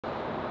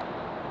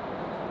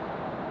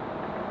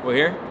We're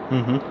here?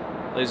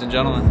 Mm-hmm. Ladies and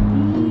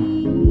gentlemen.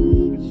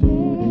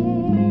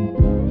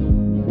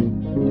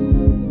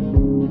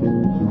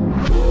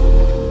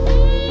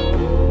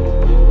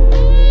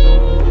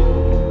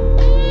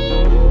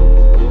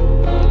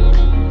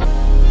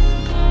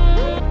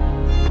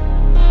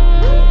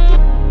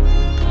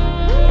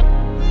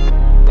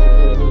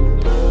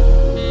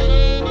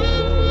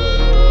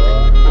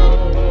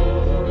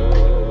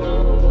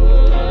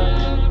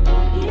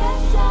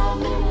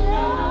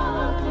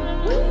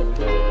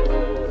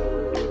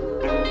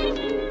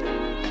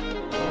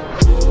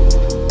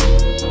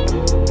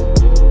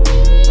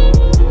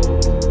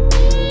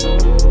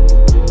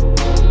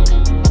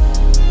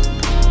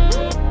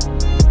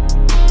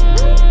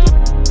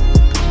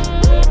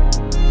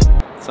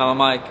 Silent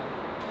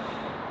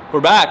mikke. We're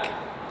back.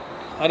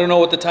 I don't know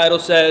what the title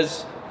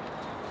says.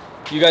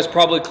 You guys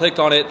probably clicked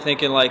on it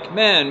thinking like,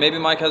 man, maybe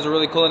Mike has a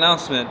really cool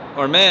announcement.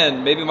 Or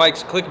man, maybe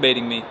Mike's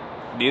clickbaiting me.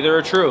 Neither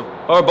are true.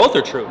 Or both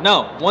are true.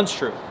 No, one's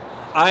true.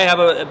 I have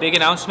a big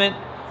announcement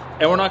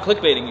and we're not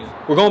clickbaiting you.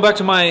 We're going back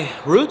to my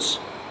roots.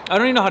 I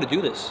don't even know how to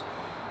do this.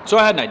 So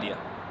I had an idea.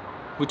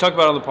 We talked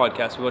about it on the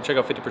podcast. We want to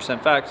check out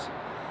 50% Facts.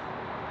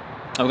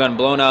 I've gotten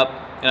blown up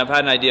and I've had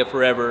an idea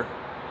forever.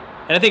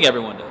 And I think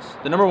everyone does.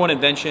 The number one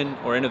invention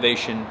or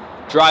innovation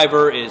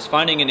driver is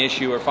finding an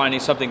issue or finding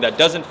something that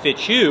doesn't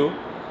fit you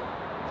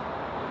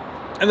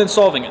and then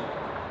solving it.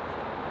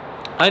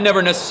 I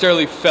never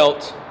necessarily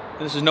felt,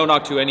 and this is no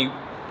knock to any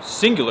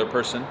singular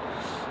person,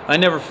 I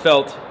never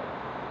felt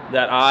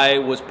that I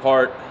was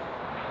part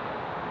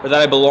or that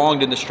I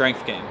belonged in the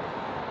strength game.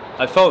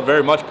 I felt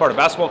very much part of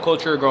basketball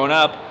culture growing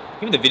up,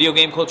 even the video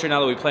game culture now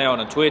that we play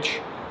on Twitch,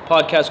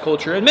 podcast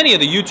culture, and many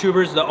of the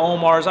YouTubers, the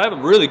Omars. I have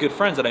really good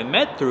friends that I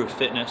met through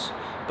fitness,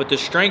 but the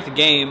strength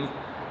game,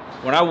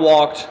 when I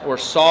walked or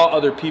saw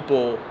other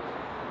people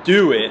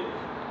do it,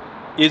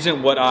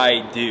 isn't what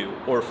I do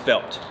or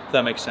felt, if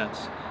that makes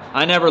sense.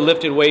 I never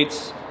lifted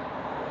weights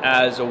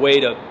as a way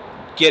to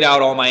get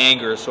out all my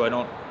anger so I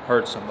don't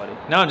hurt somebody.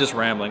 Now I'm just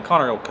rambling.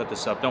 Connor will cut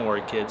this up. Don't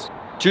worry, kids.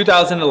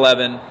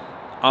 2011,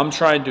 I'm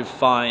trying to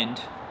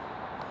find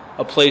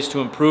a place to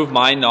improve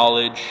my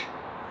knowledge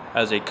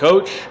as a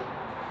coach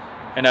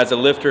and as a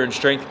lifter in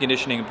strength and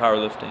conditioning and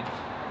powerlifting.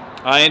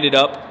 I ended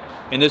up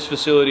in this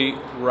facility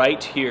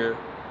right here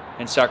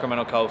in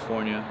Sacramento,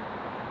 California,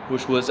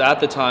 which was at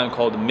the time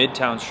called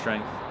Midtown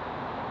Strength.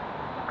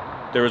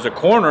 There was a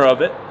corner of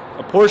it,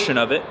 a portion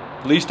of it,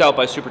 leased out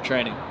by Super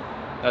Training.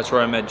 That's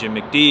where I met Jim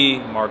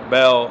McD, Mark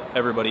Bell,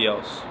 everybody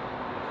else.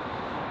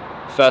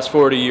 Fast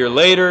forward a year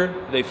later,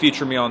 they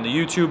feature me on the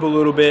YouTube a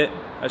little bit.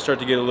 I start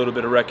to get a little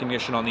bit of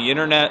recognition on the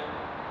internet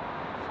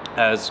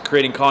as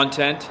creating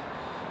content.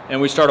 And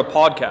we start a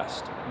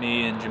podcast,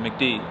 me and Jim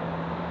McD.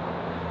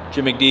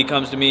 Jim McD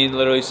comes to me and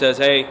literally says,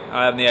 hey,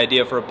 I have the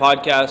idea for a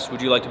podcast.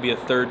 Would you like to be a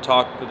third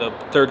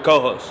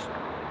co-host?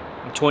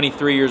 I'm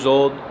 23 years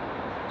old.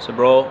 So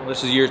bro,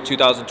 this is year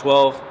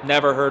 2012.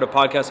 Never heard a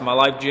podcast in my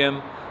life,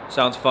 Jim.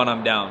 Sounds fun,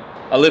 I'm down.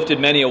 I lifted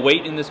many a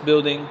weight in this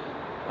building.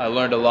 I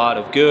learned a lot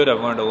of good,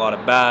 I've learned a lot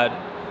of bad.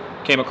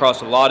 Came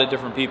across a lot of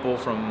different people,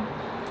 from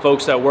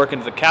folks that work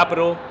into the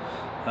Capitol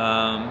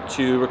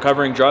to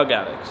recovering drug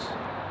addicts.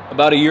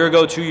 About a year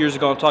ago, 2 years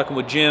ago, I'm talking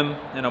with Jim,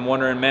 and I'm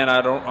wondering, man,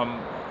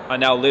 I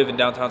now live in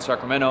downtown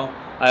Sacramento.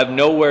 I have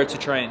nowhere to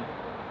train.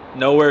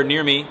 Nowhere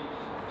near me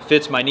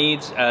fits my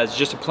needs as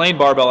just a plain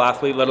barbell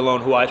athlete, let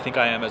alone who I think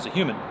I am as a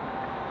human.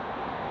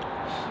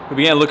 We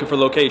began looking for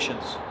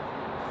locations.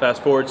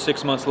 Fast forward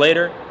 6 months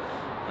later,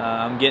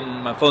 I'm getting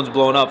my phone's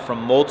blown up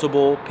from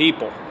multiple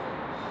people.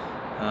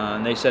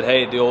 And they said,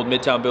 hey, the old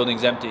Midtown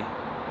building's empty.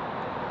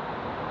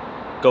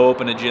 Go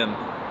open a gym.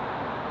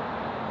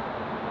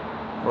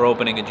 We're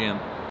opening a gym.